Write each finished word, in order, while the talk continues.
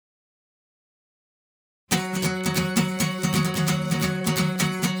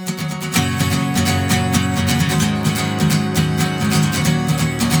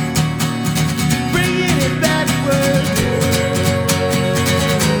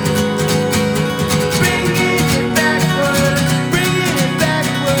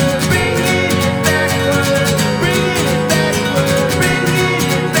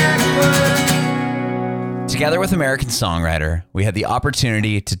American songwriter, we had the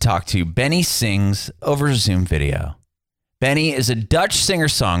opportunity to talk to Benny Sings over Zoom video. Benny is a Dutch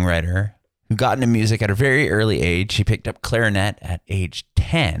singer-songwriter who got into music at a very early age. He picked up clarinet at age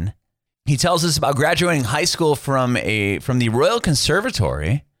 10. He tells us about graduating high school from the Royal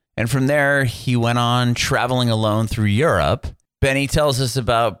Conservatory, and from there he went on traveling alone through Europe. Benny tells us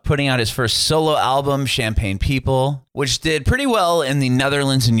about putting out his first solo album, Champagne People, which did pretty well in the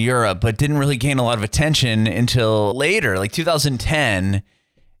Netherlands and Europe, but didn't really gain a lot of attention until later, like 2010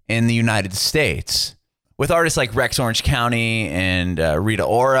 in the United States, with artists like Rex Orange County and Rita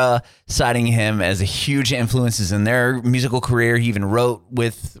Ora citing him as a huge influences in their musical career. He even wrote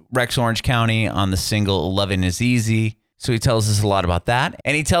with Rex Orange County on the single Lovin' Is Easy. So he tells us a lot about that.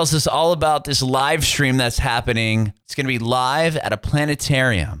 And he tells us all about this live stream that's happening. It's going to be live at a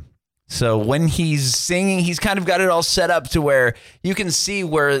planetarium. So when he's singing, he's kind of got it all set up to where you can see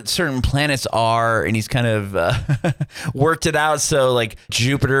where certain planets are, and he's kind of worked it out. So like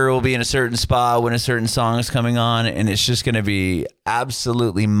Jupiter will be in a certain spot when a certain song is coming on, and it's just going to be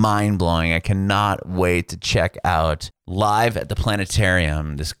absolutely mind-blowing. I cannot wait to check out Live at the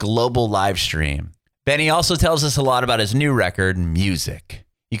Planetarium, this global live stream. Benny also tells us a lot about his new record, Music.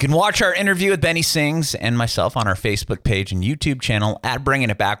 You can watch our interview with Benny Sings and myself on our Facebook page and YouTube channel at Bringing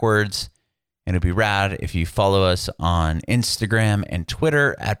It Backwards. And it'd be rad if you follow us on Instagram and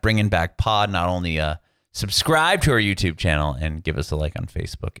Twitter at Bringing Back Pod. Not only subscribe to our YouTube channel and give us a like on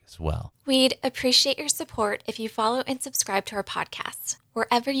Facebook as well. We'd appreciate your support if you follow and subscribe to our podcast,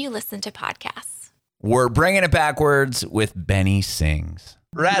 wherever you listen to podcasts. We're Bringing It Backwards with Benny Sings.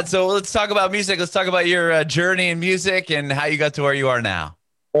 Rad. So let's talk about music. Let's talk about your journey in music and how you got to where you are now.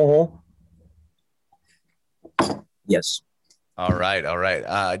 Yes. All right.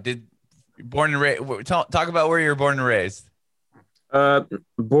 Born and raised. Talk about where you were born and raised.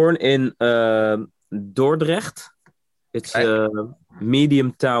 Born in Dordrecht. It's a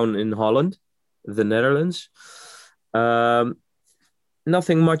medium town in Holland, the Netherlands. Nothing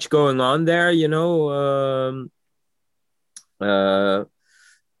much going on there, you know.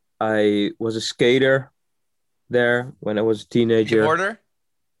 I was a skater there when I was a teenager.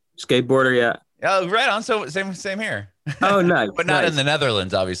 Skateboarder, yeah. Oh, right on. So same here. Oh, nice. But not in the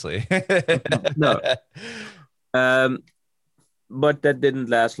Netherlands, obviously. No. But that didn't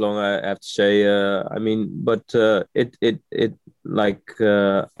last long, I have to say. I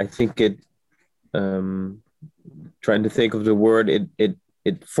think it. Trying to think of the word. It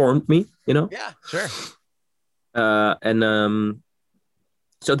formed me, you know. Yeah, sure.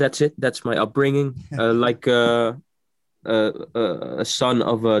 So that's it. That's my upbringing. A son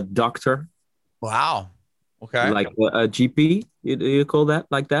of a doctor. Wow. Okay. Like a GP. You call that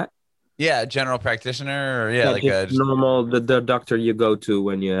like that? Yeah, general practitioner, or like a normal the doctor you go to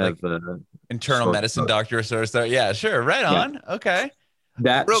when you have internal medicine doctor sort of stuff. Yeah, sure. Right on. Yeah. Okay.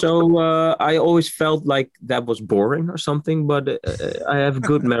 I always felt like that was boring or something, but I have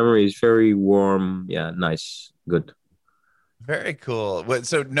good memories. Very warm. Yeah, nice. Good. Very cool.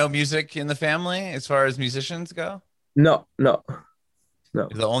 So no music in the family as far as musicians go? No. You're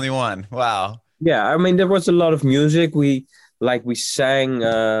the only one. Wow. Yeah, I mean, there was a lot of music. We sang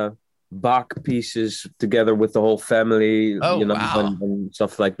Bach pieces together with the whole family, wow. and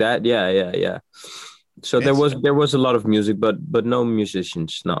stuff like that. Yeah. So there was a lot of music, but no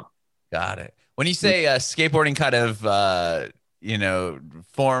musicians. No. Got it. When you say skateboarding kind of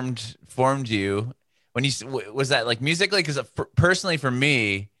formed you, when you was that like musically? Because personally for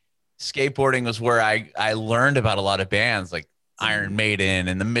me, skateboarding was where I learned about a lot of bands like Iron Maiden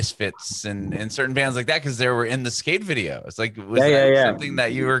and the Misfits and certain bands like that, because they were in the skate videos. Like was that something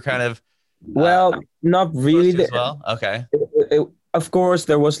that you were kind of not really as well? Okay. Of course,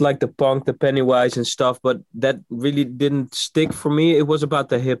 there was like the punk, the Pennywise and stuff, but that really didn't stick for me. It was about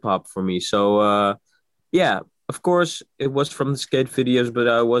the hip hop for me. So, of course, it was from the skate videos, but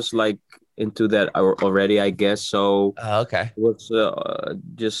I was like into that already, I guess. So, okay, it was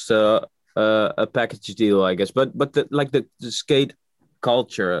just a package deal, I guess. But the skate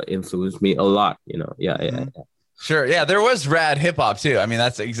culture influenced me a lot, you know. Yeah. Sure. Yeah, there was rad hip hop too. I mean, I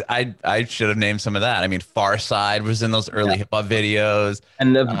should have named some of that. I mean, Far Side was in those early hip hop videos,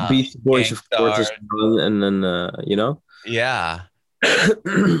 and the Beastie Boys, of course, and then you know. Yeah.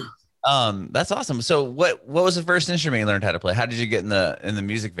 That's awesome. So, what was the first instrument you learned how to play? How did you get in the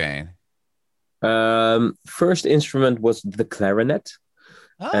music vein? First instrument was the clarinet.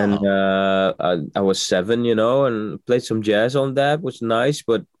 Oh. And I was 7, you know, and played some jazz on that. Was nice,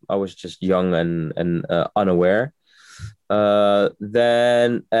 but I was just young and unaware.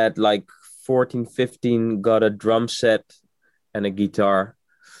 Then at like 14, 15, got a drum set and a guitar,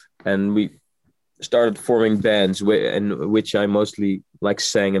 and we started forming bands, in which I mostly like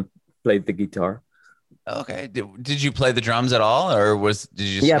sang and played the guitar. Okay. Did you play the drums at all, or did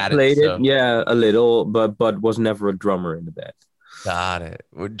you just Yeah, had it? played it. So Yeah, a little, but was never a drummer in the band. got it.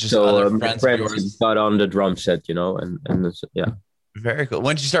 Just So other my friends of friends yours. got on the drum set, yeah. Very cool.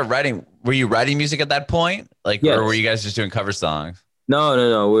 When did you start writing? Were you writing music at that point? Like, or were Yes. you guys just doing cover songs? No, no,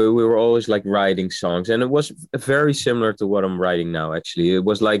 no. We were always like writing songs, and it was very similar to what I'm writing now. Actually, it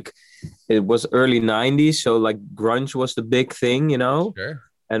was early '90s, so like grunge was the big thing, Sure.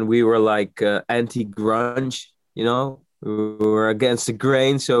 and we were like anti-grunge. We were against the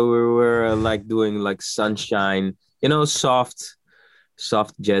grain, so we were like doing like Sunshine,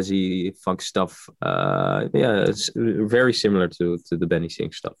 soft jazzy funk stuff. Yeah, it's very similar to the Benny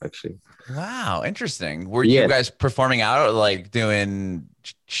Sing stuff, actually. Wow, interesting. Were you Yes. guys performing out, like doing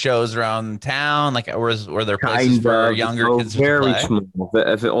shows around town? Like, were there places Kind for of, younger kids to very play?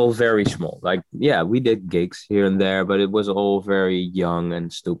 small, all very small. Like, yeah, we did gigs here and there, but it was all very young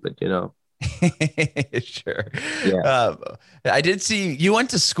and stupid. Sure. Yeah, Uh, I did see you went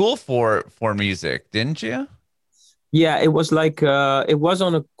to school for music, didn't you? yeah. It was like it was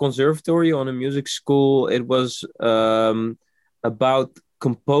on a conservatory, on a music school. It was about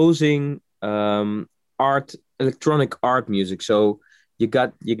composing electronic art music. So you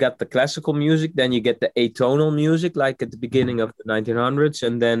got the classical music, then you get the atonal music, like at the beginning of the 1900s,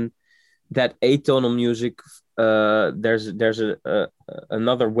 and then that atonal music, there's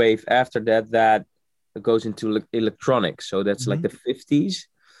another wave after that goes into electronic. So that's like Hmm. the 50s.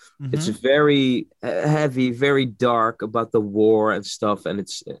 It's Hmm. very heavy, very dark, about the war and stuff, and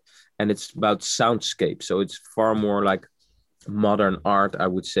it's about soundscape. So it's far more like modern art, I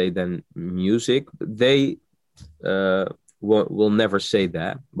would say, than music. They uh, will never say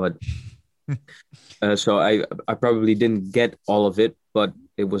that, but so I probably didn't get all of it, but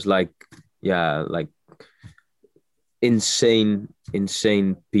it was like, yeah, like insane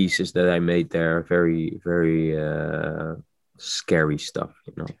pieces that I made there. Very, very scary stuff.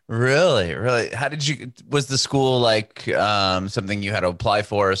 Really, really. How did you? Was the school like something you had to apply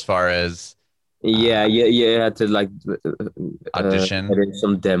for as far as Yeah, uh, yeah, yeah. I had to like put audition? in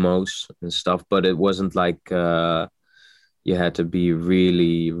some demos and stuff, but it wasn't like you had to be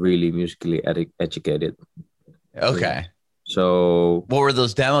really, really musically educated. Yeah. Okay. So What were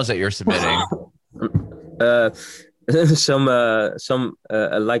those demos that you're submitting? uh, some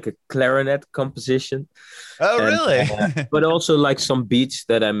like a clarinet composition, Oh, and really? but also like some beats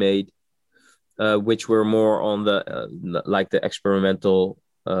that I made, which were more on the like the experimental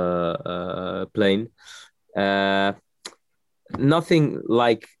plane. Uh, Nothing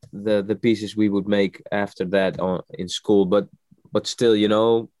like the pieces we would make after that in school, but still,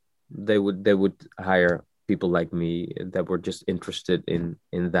 they would hire people like me that were just interested in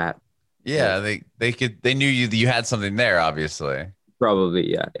that. Yeah, Yeah, they knew you had something there, obviously.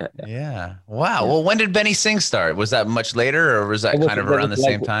 probably. Yeah, yeah, yeah, Yeah. Wow. yeah. Well, when did Benny Sing start? Was that much later, or was That that was kind of that around was the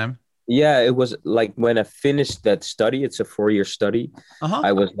like, same time? yeah, it was like when I finished that study. It's a 4-year study. Uh-huh.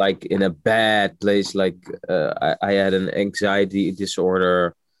 I was like in a bad place. Like I had an anxiety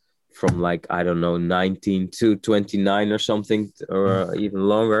disorder from like, I don't know, 19 to 29 or something, or even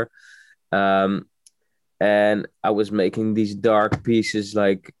longer. Um, and I was making these dark pieces.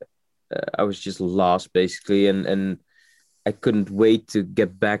 Like I was just lost basically, and I couldn't wait to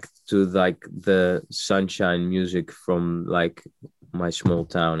get back to like the sunshine music from like my small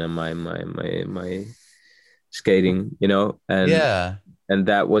town and my skating, Yeah. and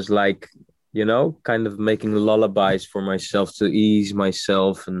that was like, kind of making lullabies for myself to ease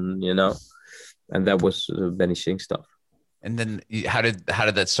myself, and that was Benny Sing stuff. And then how did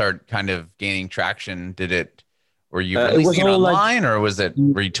that start kind of gaining traction? Were you It was releasing it all like, online, or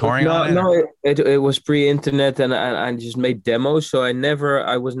were you touring on no, it? no, it was pre-internet, and I just made demos. So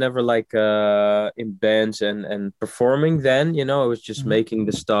I was never like in bands and performing then. I was just Mhm. making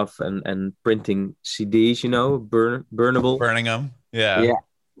the stuff and printing CDs, burnable. Burning them? Yeah. Yeah,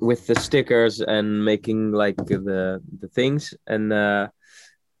 with the stickers and making like the things, and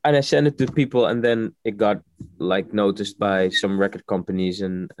I sent it to people, and then it got like noticed by some record companies,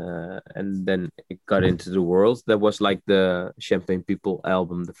 and then it got into the world. That was like the Champagne People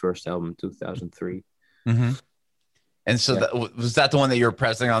album, the first album, 2003. Hmm. And so Yeah. was that the one that you were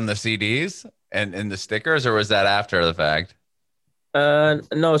pressing on the CDs and the stickers, or was that after the fact?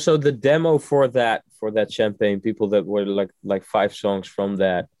 No, so the demo for that Champagne People, that were like 5 songs from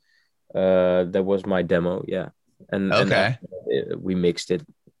that was my demo. Yeah, and Okay. after we mixed it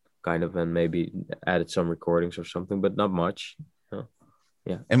kind of, and maybe added some recordings or something, but not much.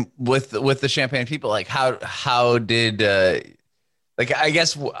 Yeah. And with the Champagne People, like how did like I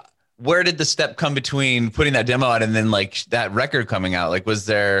guess where did the step come between putting that demo out and then like that record coming out? Like, was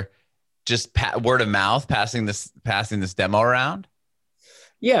there just word of mouth passing this demo around?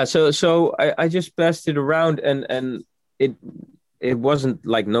 Yeah, so I just passed it around, and it wasn't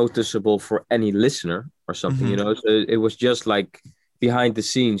like noticeable for any listener or something, you know. So it was just like behind the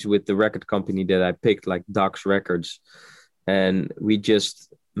scenes with the record company that I picked, like Docs Records, and we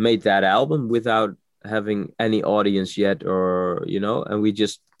just made that album without having any audience yet, or you know, and we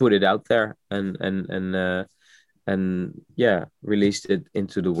just put it out there and yeah, released it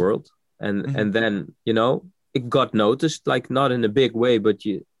into the world, and then you know it got noticed, like not in a big way, but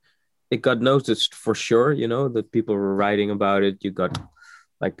it got noticed for sure, you know, that people were writing about it. You got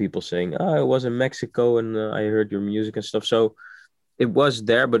like people saying, "Oh, I was in Mexico and I heard your music and stuff." So it was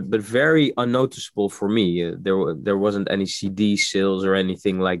there, but very unnoticeable for me. There wasn't any CD sales or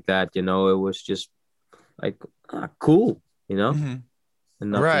anything like that, you know. It was just like cool, you know. And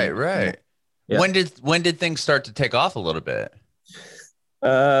nothing, Right. Yeah. When did things start to take off a little bit?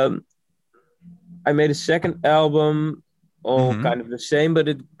 I made a second album, all kind of the same, but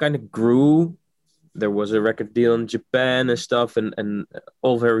it kind of grew. There was a record deal in Japan and stuff, and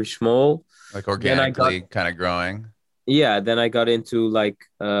all very small. Like organically kind of growing. Yeah, then I got into like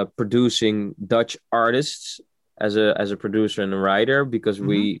producing Dutch artists as a producer and a writer, because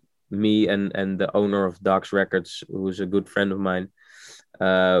me and the owner of Docs Records, who's a good friend of mine,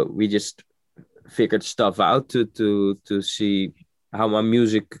 we just figured stuff out to see how my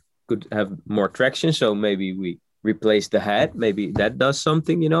music could have more traction. So maybe we replaced the hat, maybe that does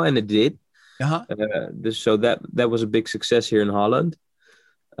something, you know, and it did. So that was a big success here in Holland.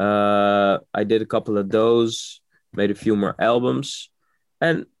 I did a couple of those, made a few more albums,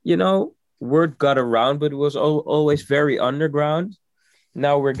 and you know, word got around, but it was always very underground.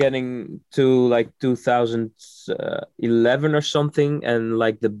 Now we're getting to like 2011 or something, and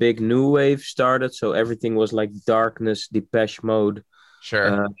like the big new wave started, so everything was like Darkness, Depeche Mode.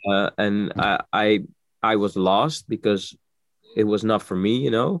 Sure. And I was lost because it was not for me,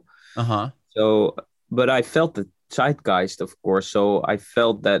 you know. So, but I felt the zeitgeist, of course. So I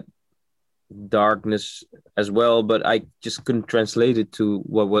felt that darkness as well, but I just couldn't translate it to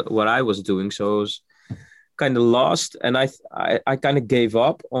what I was doing. So I was kind of lost, and I kind of gave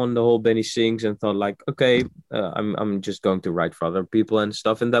up on the whole Benny Sings and thought like, okay, I'm just going to write for other people and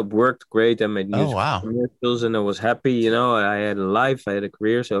stuff, and that worked great. I made music for commercials, and I was happy, you know. I had a life, I had a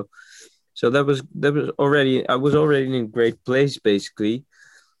career, so that was already, I was already in a great place basically.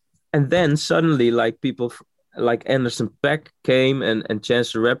 And then suddenly, like people like Anderson .Paak came, and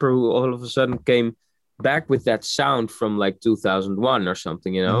Chance the Rapper, who all of a sudden came back with that sound from like 2001 or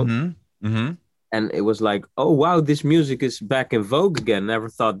something, you know. And it was like, oh wow, this music is back in vogue again. Never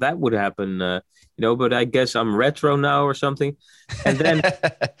thought that would happen, you know. But I guess I'm retro now or something. And then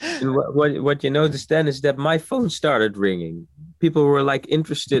what you noticed then is that my phone started ringing. People were like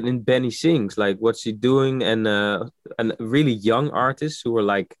interested in Benny Sings, like what's he doing, and really young artists who were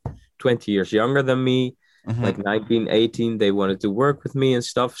like 20 years younger than me, like 19, 18. They wanted to work with me and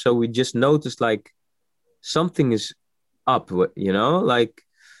stuff. So we just noticed like something is up, you know, like.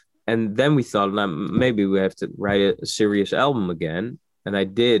 And then we thought, nah, maybe we have to write a serious album again. And I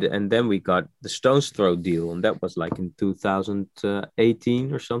did. And then we got the Stones Throw deal. And that was like in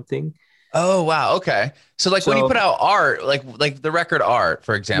 2018 or something. Oh, wow. Okay. So like when you put out art, like the record Art,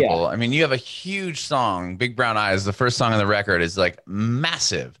 for example, I mean, you have a huge song, Big Brown Eyes. The first song on the record is like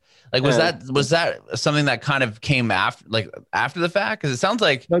massive. Like, was that something that kind of came after the fact? Because it sounds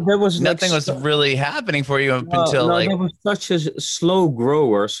like nothing was really happening for you until like. It was such a slow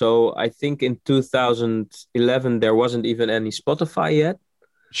grower. So I think in 2011 there wasn't even any Spotify yet.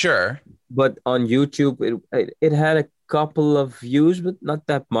 Sure. But on YouTube it had a couple of views, but not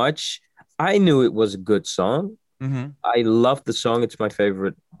that much. I knew it was a good song. I loved the song. It's my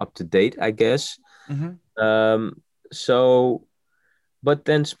favorite up to date, I guess. But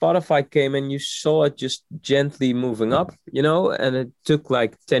then Spotify came, and you saw it just gently moving up, you know, and it took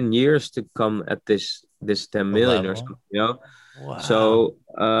like 10 years to come at this 10 million or something, you know. Wow.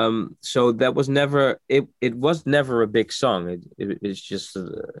 So that was never, it was never a big song. It's just,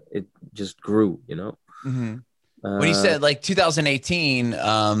 it just grew, you know. When you said like 2018,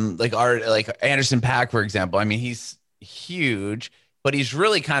 like art, like Anderson .Paak, for example, I mean, he's huge, but he's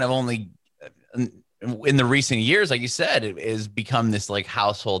really kind of only in the recent years, like you said, it has become this like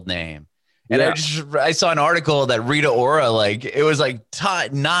household name. And I saw an article that Rita Ora, like it was like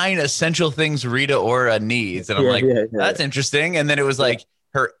 9 essential things Rita Ora needs. And I'm like, that's interesting. And then it was like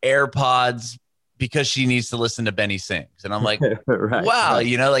her AirPods because she needs to listen to Benny Sings. And I'm like, wow,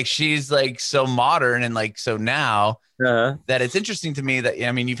 you know, like she's like so modern and like, so now, that it's interesting to me that,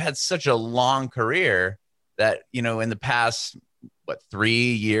 I mean, you've had such a long career that, you know, in the past, what,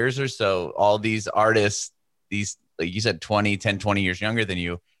 3 years or so, all these artists, these, like you said, 20 years younger than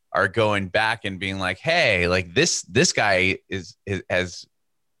you, are going back and being like, hey, like this guy is has,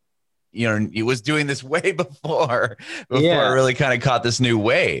 you know, he was doing this way before Yeah. it really kind of caught this new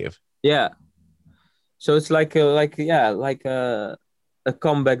wave. Yeah. So it's like a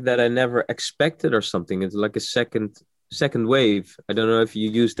comeback that I never expected or something. It's like a second wave. I don't know if you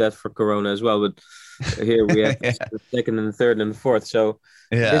use that for Corona as well, but here we have Yeah. the second and the third and the fourth. So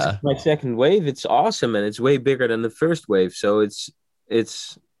this is Yeah. my second wave. It's awesome and it's way bigger than the first wave. So it's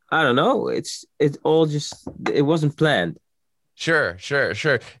I don't know. It all just it wasn't planned. Sure.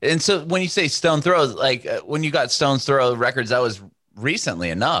 And so when you say Stone Throw, like when you got Stone's Throw Records, that was recently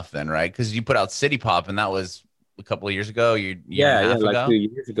enough then, right? Because you put out City Pop and that was a couple of years ago, year and a half like ago. 2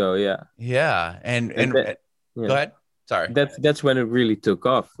 years ago. Yeah. Yeah. And Yeah. Go ahead. Sorry. That's when it really took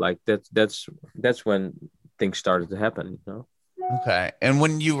off. Like that's when things started to happen, you know. Okay. And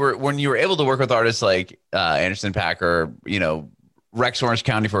when you were able to work with artists like Anderson .Paak or, you know, Rex Orange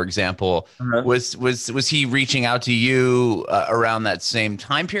County, for example, was he reaching out to you around that same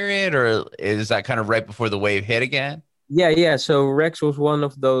time period, or is that kind of right before the wave hit again? Yeah. So Rex was one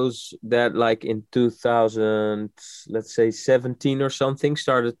of those that, like in 2000, let's say 17 or something,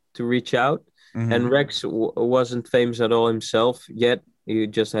 started to reach out. Mhm. And Rex wasn't famous at all himself yet. He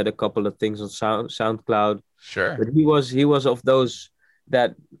just had a couple of things on SoundCloud. Sure. But he was of those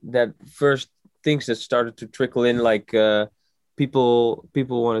that first things that started to trickle in, like people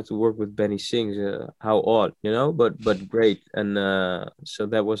wanted to work with Benny Sings. How odd, you know, but great. And so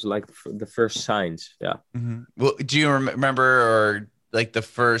that was like the first signs. Yeah. Mhm. Well, do you remember, or like the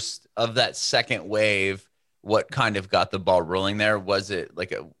first of that second wave, what kind of got the ball rolling there? Was it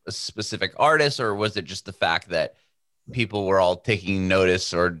like a specific artist, or was it just the fact that people were all taking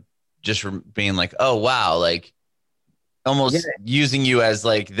notice, or just being like, oh, wow, like almost using you as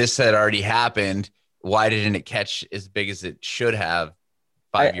like this had already happened. Why didn't it catch as big as it should have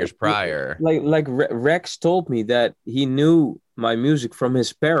 5 years prior? Like Rex told me that he knew my music from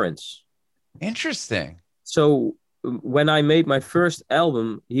his parents. Interesting. So when I made my first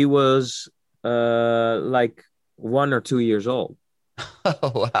album, he was like 1 or 2 years old.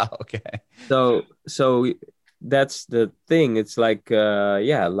 Oh, wow. Okay. So that's the thing. It's like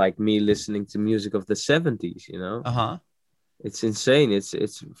like me listening to music of the 70s, you know. Uh-huh. It's insane. It's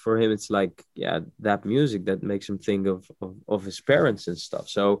for him, it's like, that music that makes him think of his parents and stuff.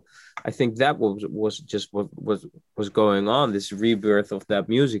 So I think that was just what was going on. This rebirth of that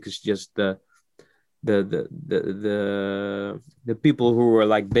music is just the people who were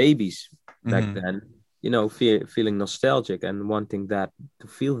like babies back then, you know, feeling nostalgic and wanting that to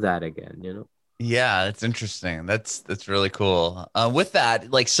feel that again, you know. Yeah, that's interesting. That's really cool. With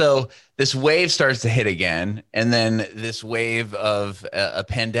that, like, so this wave starts to hit again, and then this wave of a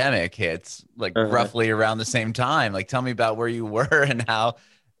pandemic hits, like roughly around the same time. Like, tell me about where you were and how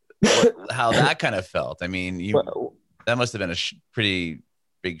that kind of felt. I mean, that must have been a pretty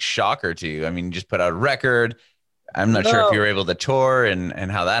big shocker to you. I mean, you just put out a record. I'm not sure if you were able to tour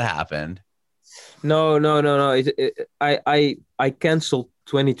and how that happened. No. I canceled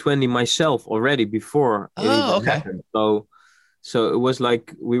 2020 myself already before it even happened. So it was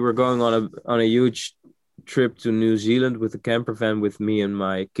like we were going on a huge trip to New Zealand with a camper van with me and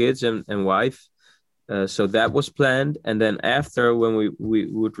my kids and wife. So that was planned, and then after, when we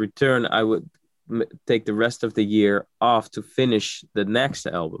would return, I would take the rest of the year off to finish the next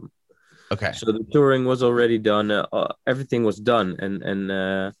album. Okay. So the touring was already done. Everything was done,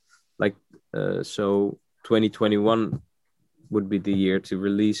 and so 2021 would be the year to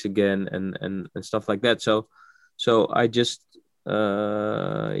release again and stuff like that. So I just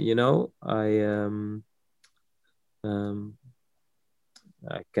I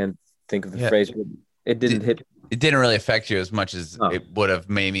can't think of the phrase, but it didn't hit. It didn't really affect you as much as it would have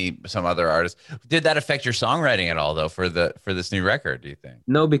maybe some other artists. Did that affect your songwriting at all, though, for this new record, do you think?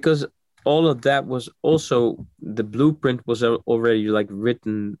 No, because all of that was also, the blueprint was already like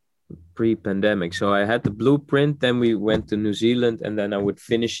written pre-pandemic. So I had the blueprint, then we went to New Zealand, and then I would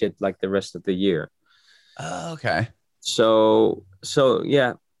finish it like the rest of the year. Oh, okay. So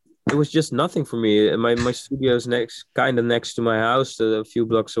yeah, it was just nothing for me. My studio is next to my house, a few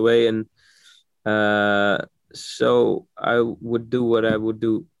blocks away, and so I would do what I would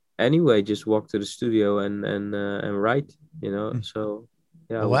do anyway, just walk to the studio and write, you know. So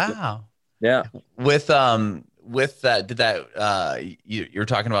yeah. Wow. Yeah. With that, did that you were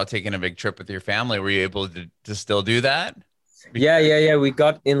talking about taking a big trip with your family? Were you able to still do that? Yeah. We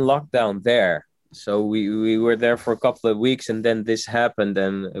got in lockdown there. So we were there for a couple of weeks, and then this happened,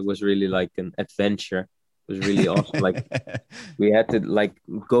 and it was really like an adventure. It was really awesome. Like we had to like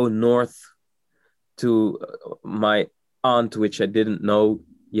go north to my aunt, which I didn't know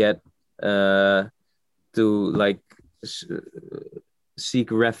yet, to like s-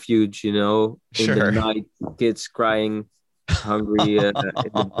 seek refuge, in the Sure. night, kids crying, hungry in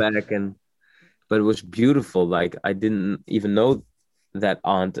the back, and but it was beautiful. Like I didn't even know that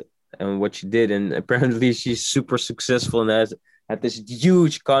aunt and what she did, and apparently she's super successful and has had this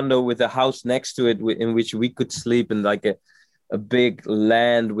huge condo with a house next to it in which we could sleep, and like a big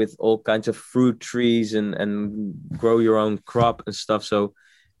land with all kinds of fruit trees and grow your own crop and stuff. So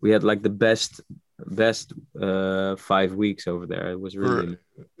we had like the best 5 weeks over there. It was really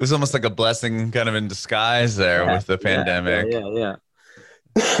It was almost like a blessing kind of in disguise there yeah with the pandemic. yeah.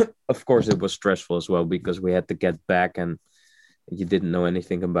 Of course, it was stressful as well because we had to get back, and you didn't know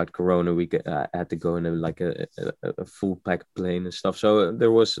anything about Corona. Had to go in a full pack plane and stuff. So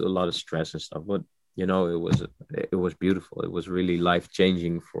there was a lot of stress and stuff. But it was beautiful. It was really life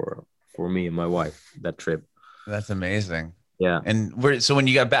changing for me and my wife, that trip. That's amazing. Yeah, So when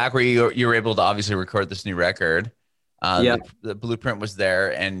you got back, where you were able to obviously record this new record, yeah. the blueprint was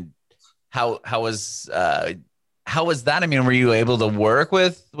there, and how was that? I mean, were you able to work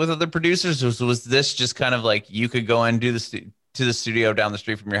with other producers? Was this just kind of like you could go and do to the studio down the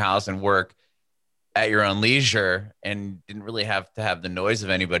street from your house and work at your own leisure and didn't really have to have the noise of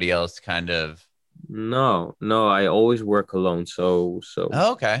anybody else kind of? No, no. I always work alone, so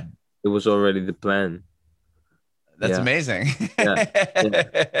Oh, okay. it was already the plan. That's Yeah, amazing. yeah,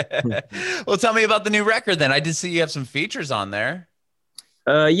 yeah. Well, tell me about the new record then. I did see you have some features on there.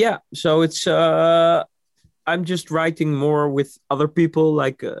 Yeah. So it's I'm just writing more with other people.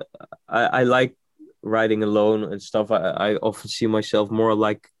 Like I like writing alone and stuff. I often see myself more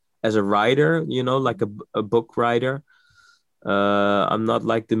like as a writer, like a book writer. I'm not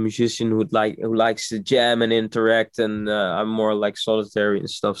like the musician who likes to jam and interact, and I'm more like solitary and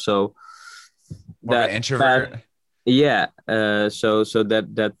stuff. So More of an that path, introvert. yeah. So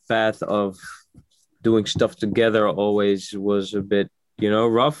that path of doing stuff together always was a bit,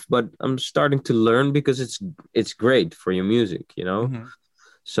 rough. But I'm starting to learn because it's great for your music. Mhm.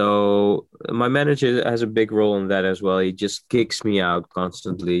 So my manager has a big role in that as well. He just kicks me out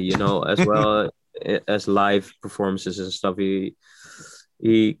constantly, as well as live performances and stuff.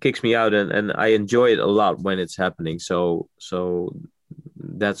 He kicks me out, and I enjoy it a lot when it's happening. So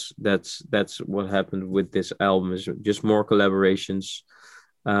that's what happened with this album, is just more collaborations.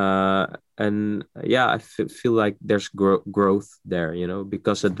 And yeah, I feel like there's growth there,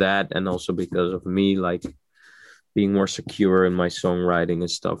 because of that, and also because of me like being more secure in my songwriting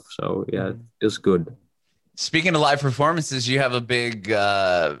and stuff. So yeah, it Mhm. feels good. Speaking of live performances, you have a big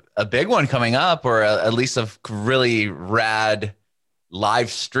one coming up, or at least a really rad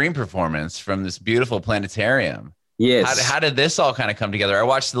live stream performance from this beautiful planetarium. Yes. How did this all kind of come together? I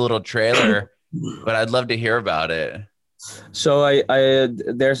watched the little trailer, but I'd love to hear about it. So I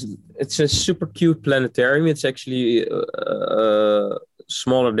there's it's a super cute planetarium. It's actually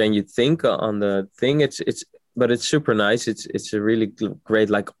smaller than you'd think on the thing. But it's super nice. It's a really great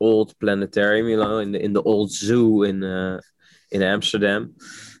like old planetarium, in the old zoo in Amsterdam.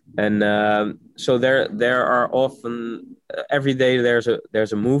 And so there are often every day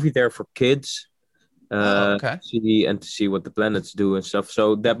there's a movie there for kids, Oh, okay. to see what the planets do and stuff.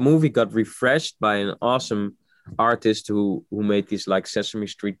 So that movie got refreshed by an awesome artist who made these like Sesame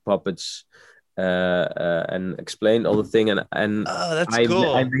Street puppets, and explained all the thing. And Oh, that's I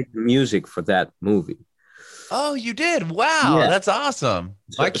cool. made the music for that movie. Oh, you did. Wow, Yeah. that's awesome.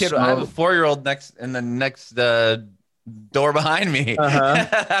 So, My kid, I have a so 4-year-old next in the next door behind me.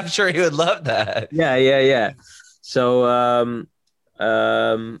 uh-huh. I'm sure he would love that. Yeah. So um,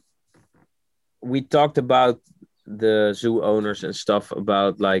 we talked about the zoo owners and stuff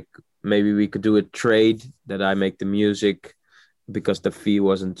about like maybe we could do a trade that I make the music because the fee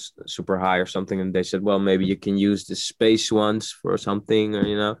wasn't super high or something, and they said, well, maybe you can use the space ones for something,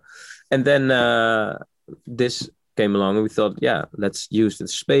 or. And then this came along, and we thought, yeah, let's use the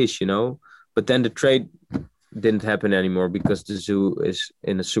space. But then the trade didn't happen anymore because the zoo is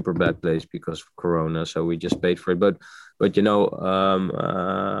in a super bad place because of Corona. So we just paid for it. But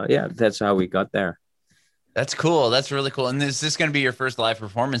yeah, that's how we got there. That's cool. That's really cool. And is this going to be your first live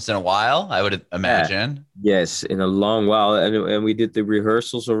performance in a while? I would Yeah. imagine. Yes, in a long while, and we did the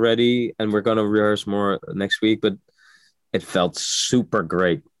rehearsals already, and we're gonna rehearse more next week. But it felt super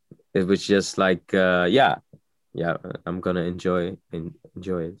great. It was just like, yeah, I'm gonna enjoy it.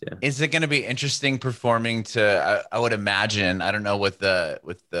 Yeah. Is it going to be interesting performing to? I would imagine. I don't know with the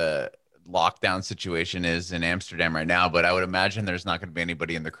lockdown situation is in Amsterdam right now, but I would imagine there's not going to be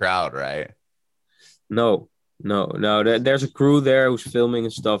anybody in the crowd, right? No, no. There's a crew there who's filming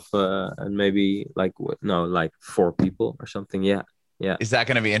and stuff, and maybe like like 4 people or something. Yeah, yeah. Is that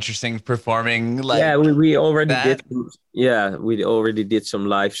going to be interesting performing like Yeah, we already that? did. Yeah, we already did some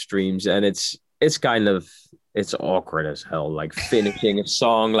live streams, and it's kind of it's awkward as hell. Like finishing a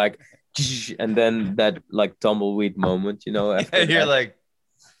song, like, and then that like tumbleweed moment, after You're that. like,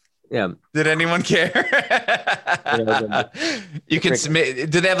 Yeah, did anyone care? You can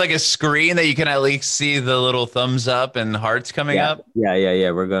do they have like a screen that you can at least see the little thumbs up and hearts coming yeah, up?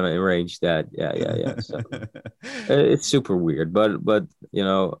 yeah. We're gonna arrange that. Yeah. So it's super weird, but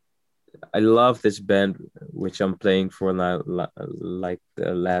I love this band which I'm playing for now, like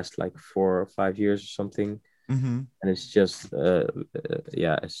the last like 4 or 5 years or something, Mm-hmm. and it's just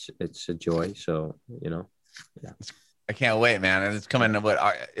yeah, it's a joy. So yeah. I can't wait, man. And it's coming.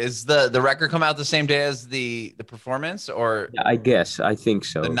 Is the record come out the same day as the performance, or Yeah, I think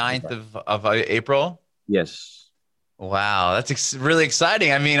so. the 9th of April? Yes. Wow, that's really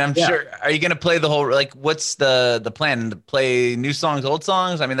exciting. I mean, I'm Yeah. sure. Are you going to play the whole? Like, what's the plan? To play new songs, old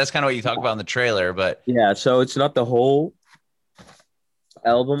songs? I mean, that's kind of what you talk about in the trailer. But Yeah, so it's not the whole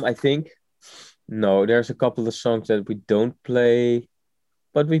album, I think. No, there's a couple of songs that we don't play,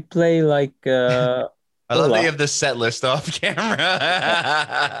 but we play like I a love that lot. you have the set list off camera.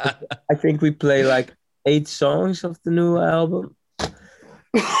 I think we play like 8 songs of the new album.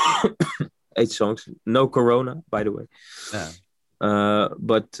 8 songs. No Corona, by the way. Yeah.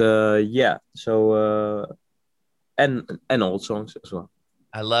 But yeah, so and old songs as well.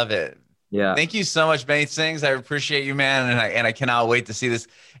 I love it. Yeah. Thank you so much, Benny Sings. I appreciate you, man, and I cannot wait to see this.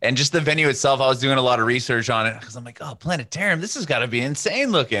 And just the venue itself, I was doing a lot of research on it because I'm like, oh, Planetarium, this has got to be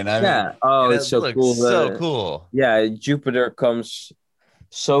insane looking. I mean, Oh, it it's so looks cool. so cool. Yeah, Jupiter comes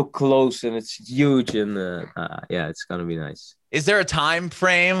so close and it's huge, and yeah, it's gonna be nice. Is there a time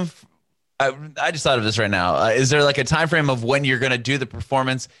frame? I just thought of this right now. Is there like a time frame of when you're going to do the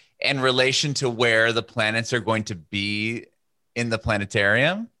performance in relation to where the planets are going to be in the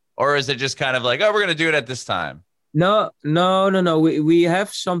planetarium? Or is it just kind of like, oh, we're going to do it at this time? No. We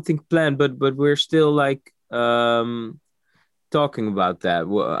have something planned, but we're still like talking about that,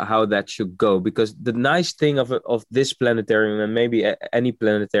 how that should go. Because the nice thing of this planetarium, and maybe any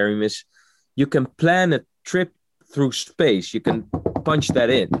planetarium, is you can plan a trip through space. You can punch that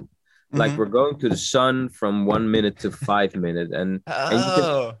in. Like we're going to the sun from 1 minute to 5 minutes, and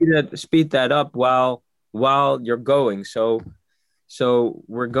you can speed that up while you're going. So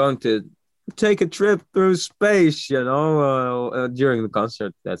we're going to take a trip through space, during the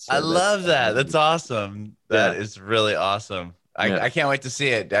concert. I love that. That's awesome. That is really awesome. I can't wait to see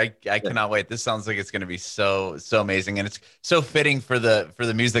it. I cannot wait. This sounds like it's going to be so amazing, and it's so fitting for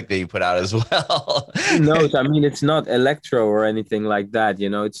the music that you put out as well. Who knows? I mean, it's not electro or anything like that.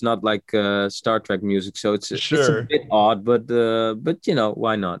 It's not like Star Trek music, so it's a bit odd. But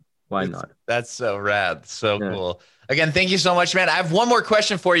why not? Why not? That's so rad. So cool. Again, thank you so much, man. I have one more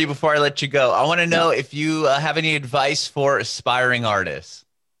question for you before I let you go. I want to know if you have any advice for aspiring artists.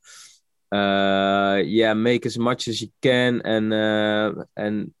 Make as much as you can,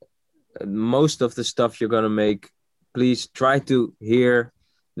 and most of the stuff you're gonna make, please try to hear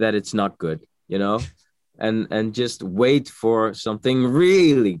that it's not good, and just wait for something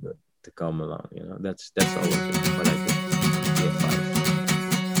really good to come along. That's always